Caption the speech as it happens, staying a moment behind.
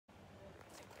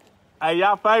Hey,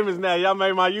 y'all famous now. Y'all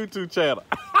made my YouTube channel.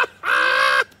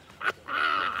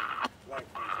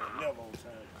 Never on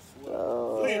time.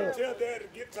 Slim, tell Dad to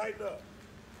get tightened up.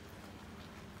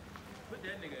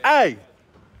 Hey,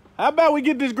 how about we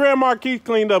get this Grand Marquis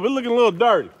cleaned up? It's looking a little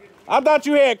dirty. I thought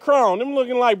you had chrome. Them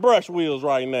looking like brush wheels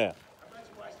right now.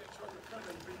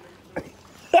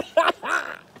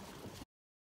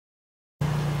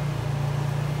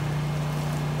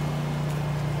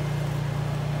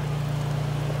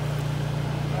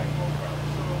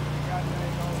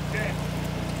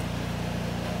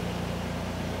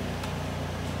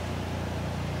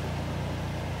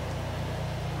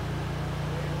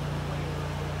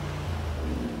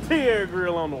 Air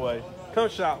grill on the way. Come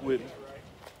shop with me.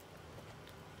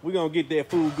 We're gonna get that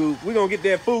fugu. We're gonna get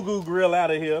that fugu grill out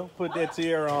of here. Put that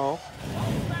tier on. Oh,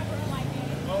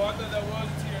 I thought that was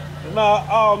a tier grill. No,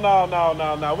 oh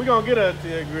no. We're gonna get a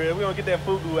tier grill. We're gonna get that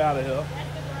fugu out of here.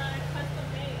 That's the grind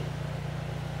custom made.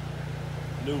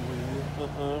 New wheels.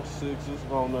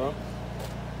 6s on up.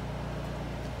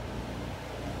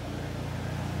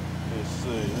 Let's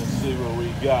see what we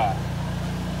got.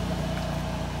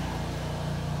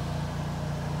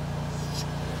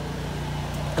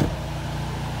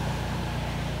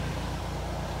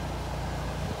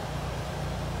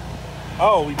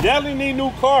 Oh, we definitely need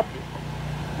new carpet.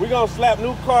 We're gonna slap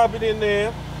new carpet in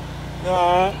there.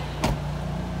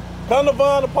 Come to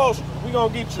Vaughn Upholstery. We're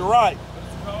gonna get you right.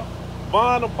 What's it called?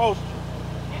 Vaughn Upholstery.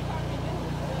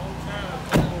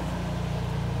 A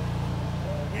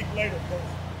week later, folks.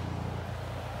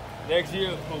 Next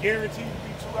year. Guaranteed to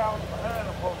be 2 hours behind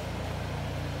the post.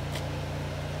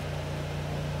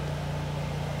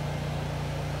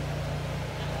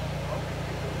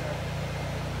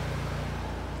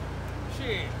 Shit,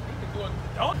 he can do it.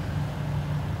 Don't.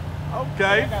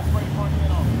 Okay. I got spray front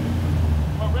end on.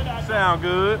 But red eye Sound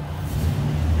good.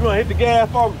 You wanna hit the gas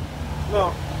for me?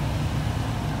 No.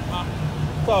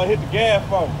 So hit the gas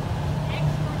for me.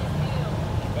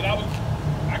 but I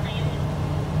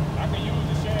can use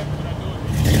the shaft when I do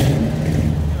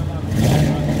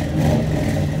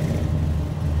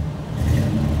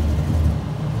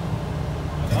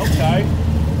it. Okay.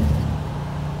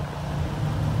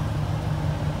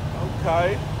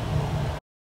 Okay.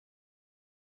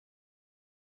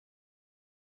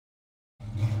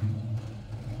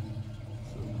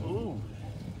 Ooh.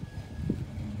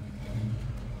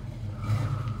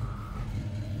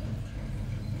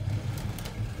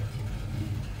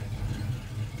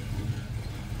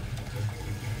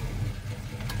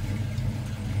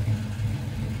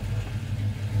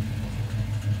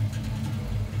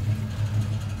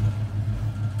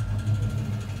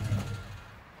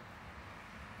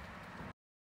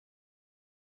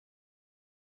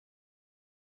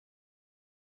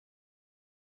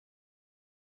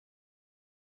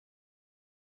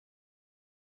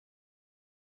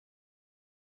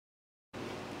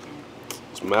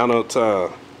 It's amount of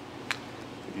time.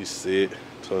 You see it,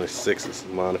 26s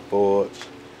Amani Forge.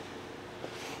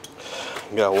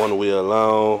 Got one wheel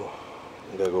alone.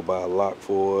 Gotta go buy a lock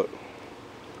for it.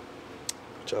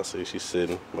 But y'all see she's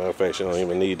sitting. Matter of fact, she don't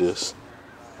even need this.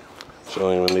 She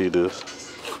don't even need this.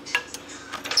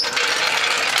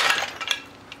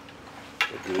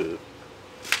 Good.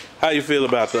 How you feel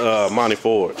about the Amani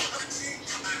Forge?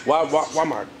 Why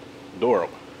my door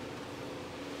open?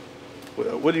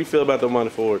 What do you feel about the Amani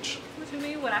Forge? What you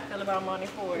mean what I feel about Amani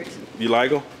Forge? You like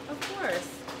them? Of course.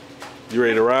 You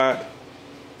ready to ride?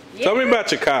 Yeah. Tell me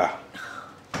about your car.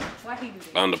 Why he do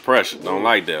that? Under pressure. Don't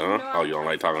like that, huh? No, oh, you don't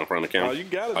like talking in front of the camera? Oh, you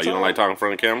gotta you don't talk. like talking in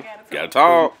front of the camera? Gotta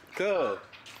Gotta talk.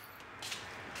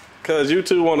 Cause you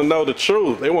two want to know the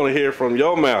truth. They want to hear from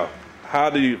your mouth. How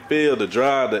do you feel to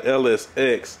drive the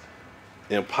LSX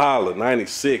Impala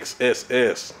 26s? That's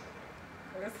fine.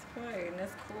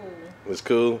 That's cool. It's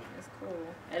cool. It's cool.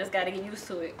 I just gotta get used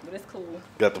to it, but it's cool.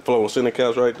 Got the floor and center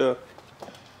couch right there.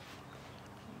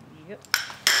 Yep.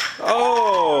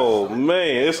 Oh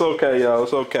man, it's okay, y'all.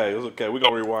 It's okay. It's okay. We're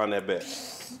gonna rewind that back.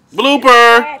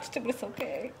 Blooper. Scratched, but it's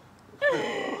okay.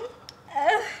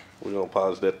 We're gonna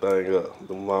polish that thing up.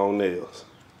 Them long nails.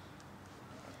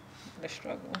 The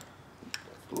struggle.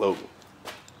 Floating.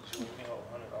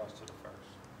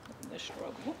 The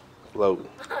struggle. Floating.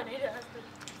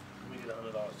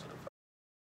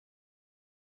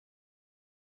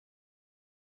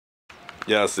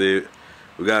 Y'all see it.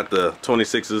 We got the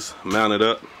 26s mounted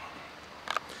up.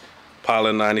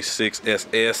 Impala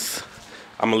 96SS.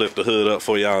 I'm gonna lift the hood up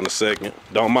for y'all in a second.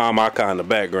 Don't mind my car in the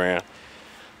background.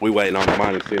 We waiting on the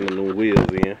money to send the new wheels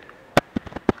in.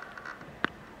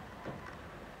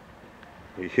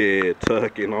 Yeah,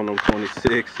 tucking on them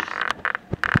 26s.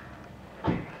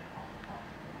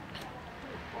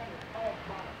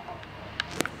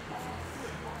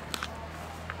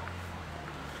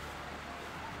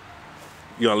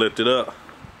 You gonna lift it up?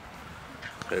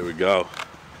 There we go.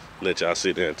 Let y'all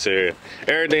see the interior.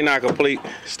 Everything not complete,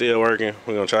 still working.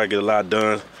 We're gonna try to get a lot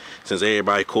done since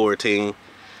everybody quarantined.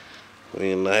 We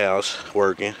in the house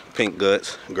working. Pink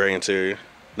guts, gray interior.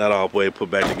 Not all the way put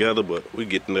back together, but we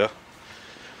getting there.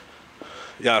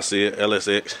 Y'all see it,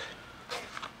 LSX.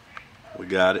 We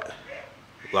got it.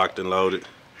 Locked and loaded.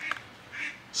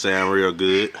 Sound real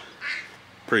good.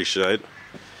 Appreciate it.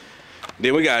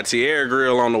 Then we got a Tierra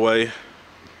grill on the way.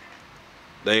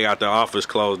 They got the office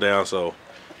closed down, so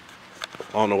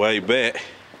on the way back.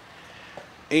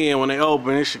 And when they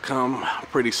open, it should come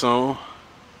pretty soon.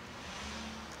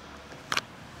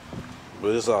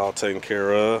 But it's all taken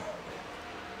care of.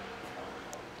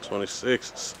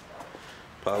 26s,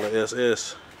 Impala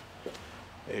SS.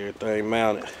 Everything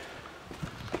mounted.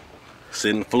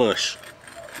 Sitting flush.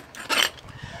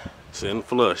 Sitting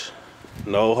flush.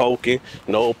 No hoking,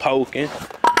 no poking,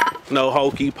 no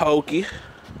hokey pokey.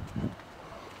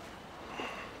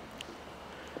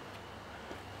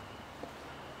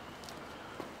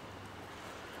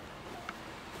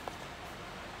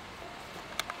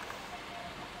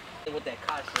 With that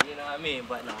caution, you know what I mean?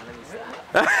 But no, let me stop.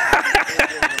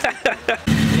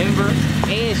 Ember,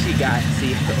 and she got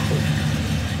CO.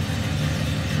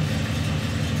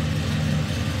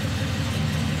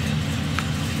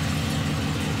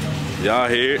 Y'all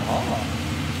hear it? Oh.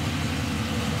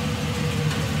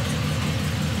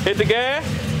 Hit the gas.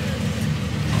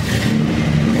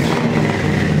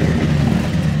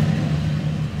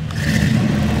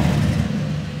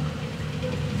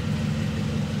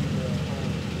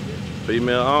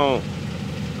 Female on.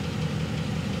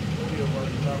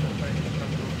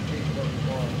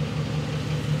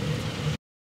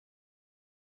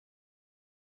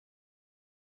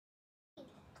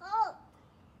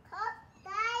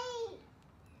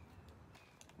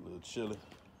 A little chilly.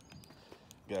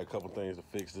 Got a couple things to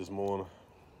fix this morning.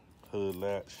 Hood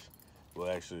latch. Well,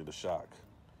 actually the shock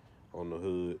on the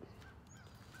hood.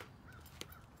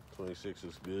 26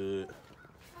 is good.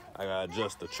 I gotta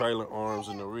adjust the trailer arms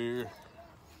in the rear.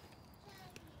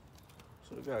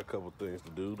 So we got a couple things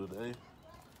to do today.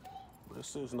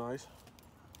 This is nice.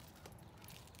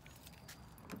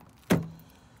 I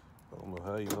don't know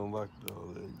how you unlock it.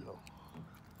 Oh, there you go.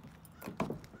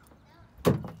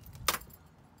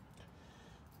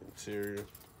 Interior.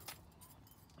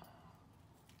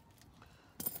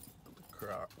 The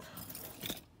crock.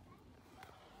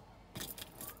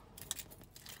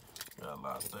 Got a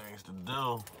lot of things to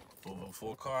do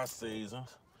for car season.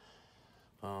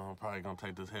 Probably gonna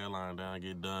take this headline down and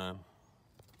get done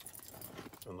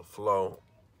in the flow.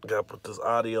 Gotta put this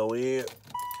audio in.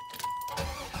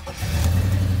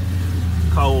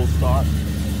 Cold start.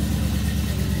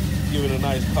 Give it a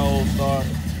nice cold start.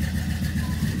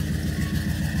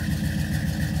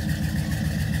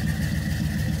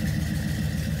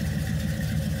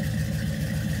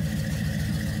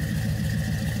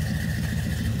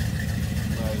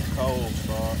 Cold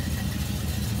start.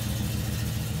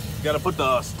 Gotta put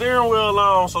the steering wheel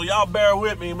on, so y'all bear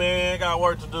with me, man. Got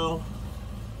work to do.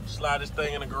 Slide this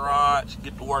thing in the garage,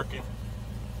 get to working.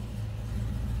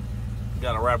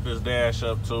 Gotta wrap this dash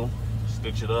up too,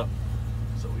 stitch it up.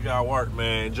 So we got work,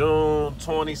 man. June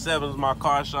 27th is my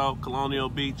car show, Colonial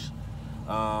Beach.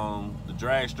 The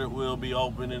drag strip will be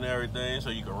open and everything, so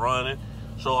you can run it,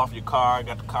 show off your car.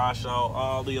 Got the car show,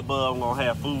 all the above. I'm gonna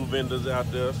have food vendors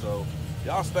out there, so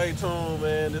y'all stay tuned,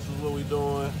 man. This is what we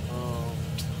doing.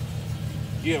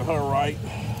 Getting her right,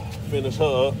 finish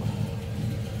her up.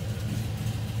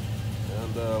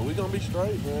 And we gonna be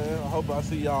straight, man. I hope I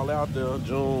see y'all out there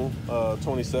June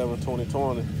 27,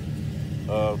 2020.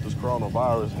 This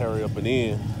coronavirus hurry up and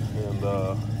end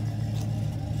and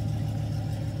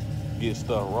get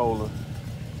stuff rolling.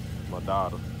 My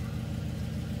daughter.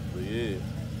 But yeah,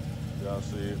 y'all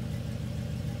see it.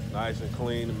 Nice and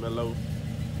clean and mellow.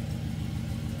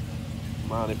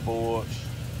 Mounted forge.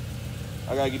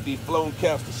 I gotta get these floating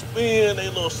caps to spin. They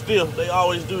a little stiff. They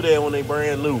always do that when they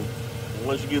brand new. And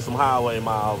once you get some highway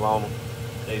miles on them,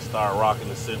 they start rocking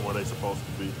and sitting where they supposed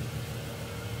to be.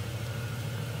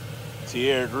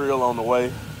 Tierra grill on the way.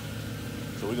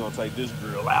 So we're gonna take this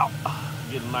grill out.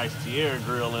 Get a nice Tierra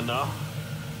grill in there.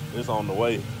 It's on the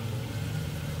way.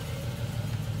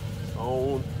 It's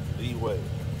on the way.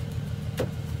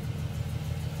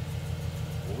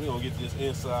 We're gonna get this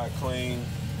inside clean,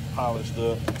 polished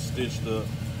up, stitched up.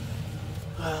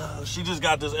 She just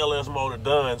got this LS motor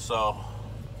done, so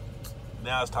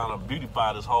now it's time to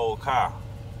beautify this whole car.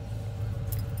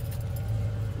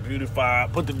 Beautify,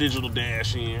 put the digital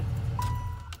dash in.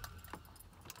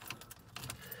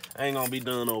 Ain't gonna be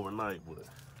done overnight, but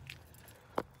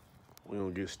we're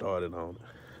gonna get started on it.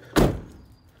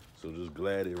 So just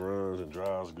glad it runs and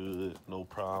drives good, no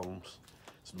problems.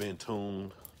 It's been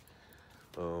tuned,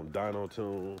 dyno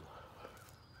tuned.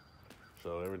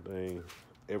 So everything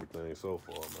so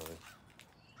far, man.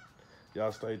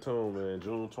 Y'all stay tuned, man.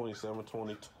 June 27,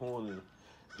 2020.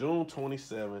 June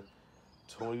 27,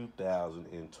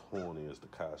 2020 is the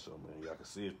car show, man. Y'all can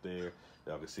see it there.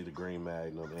 Y'all can see the green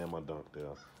Magnum and my dunk there.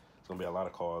 It's gonna be a lot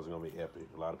of cars. It's gonna be epic.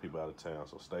 A lot of people out of town.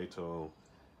 So stay tuned.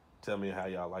 Tell me how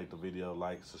y'all like the video.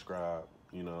 Like, subscribe.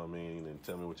 You know what I mean? And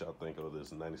tell me what y'all think of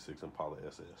this 96 Impala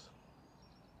SS.